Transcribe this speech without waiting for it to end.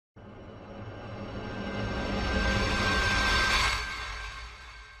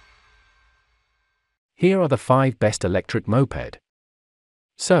Here are the 5 best electric moped.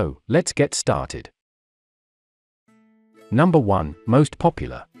 So, let's get started. Number 1, most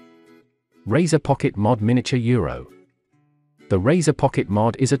popular. Razor Pocket Mod Miniature Euro. The Razor Pocket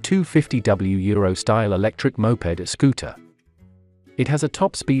Mod is a 250W Euro-style electric moped scooter. It has a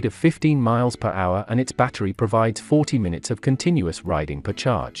top speed of 15 miles per hour and its battery provides 40 minutes of continuous riding per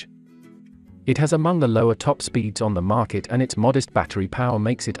charge. It has among the lower top speeds on the market and its modest battery power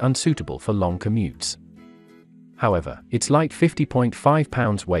makes it unsuitable for long commutes. However, its light 50.5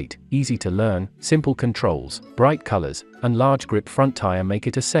 pounds weight, easy to learn, simple controls, bright colors, and large grip front tire make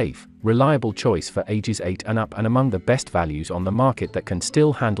it a safe, reliable choice for ages 8 and up and among the best values on the market that can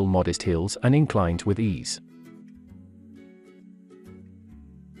still handle modest hills and inclines with ease.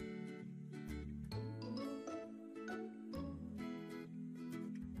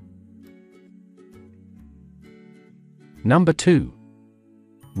 Number 2.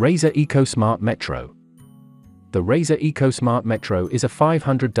 Razor EcoSmart Metro. The Razor EcoSmart Metro is a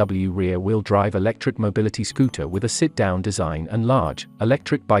 500W rear-wheel drive electric mobility scooter with a sit-down design and large,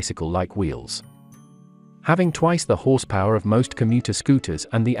 electric bicycle-like wheels. Having twice the horsepower of most commuter scooters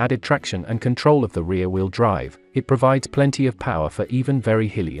and the added traction and control of the rear-wheel drive, it provides plenty of power for even very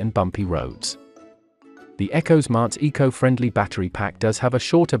hilly and bumpy roads. The EcoSmart's eco-friendly battery pack does have a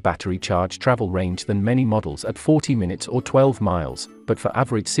shorter battery charge travel range than many models at 40 minutes or 12 miles, but for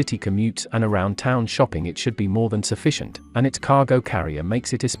average city commutes and around town shopping it should be more than sufficient, and its cargo carrier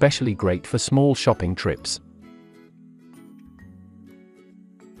makes it especially great for small shopping trips.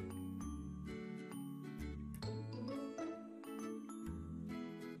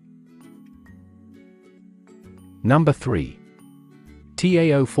 Number 3.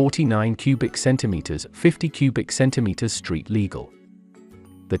 TAO 49 cubic centimeters, 50 cubic centimeters street legal.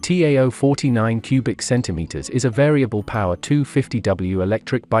 The TAO 49 cubic centimeters is a variable power 250W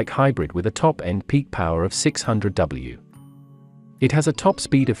electric bike hybrid with a top-end peak power of 600W. It has a top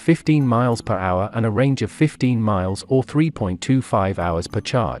speed of 15 miles per hour and a range of 15 miles or 3.25 hours per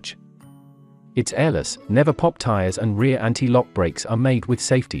charge. Its airless, never-pop tires and rear anti-lock brakes are made with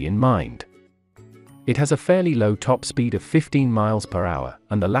safety in mind. It has a fairly low top speed of 15 miles per hour,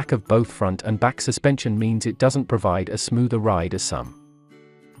 and the lack of both front and back suspension means it doesn't provide as smooth a ride as some.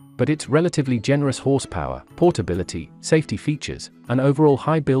 But its relatively generous horsepower, portability, safety features, and overall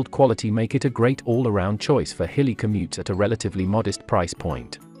high build quality make it a great all-around choice for hilly commutes at a relatively modest price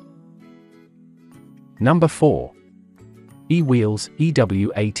point. Number 4. E-Wheels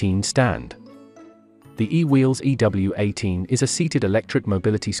EW18 Stand. The E-Wheels EW18 is a seated electric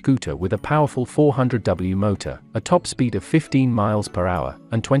mobility scooter with a powerful 400W motor, a top speed of 15 miles per hour,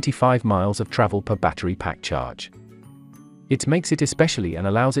 and 25 miles of travel per battery pack charge. It makes it especially and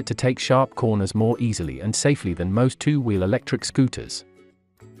allows it to take sharp corners more easily and safely than most two-wheel electric scooters.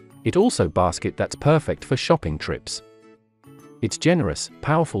 It also basket that's perfect for shopping trips. Its generous,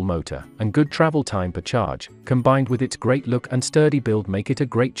 powerful motor, and good travel time per charge, combined with its great look and sturdy build make it a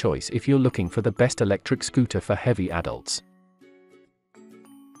great choice if you're looking for the best electric scooter for heavy adults.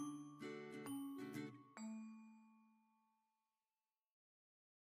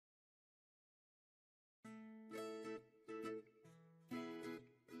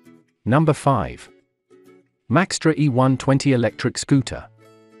 Number 5. MAXTRA E120 Electric Scooter.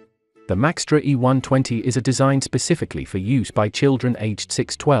 The MAXTRA E120 is a design specifically for use by children aged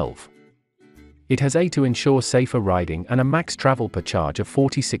 6-12. It has to ensure safer riding and a max travel per charge of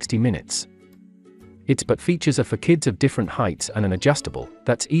 40-60 minutes. Its but features are for kids of different heights and an adjustable,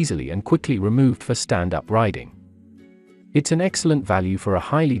 that's easily and quickly removed for stand-up riding. It's an excellent value for a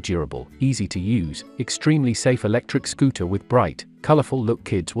highly durable, easy to use, extremely safe electric scooter with bright, colorful look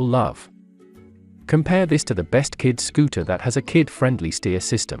kids will love. Compare this to the best kids scooter that has a kid-friendly steer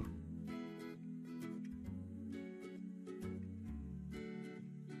system.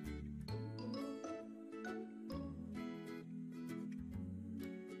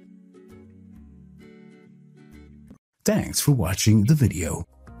 Thanks for watching the video.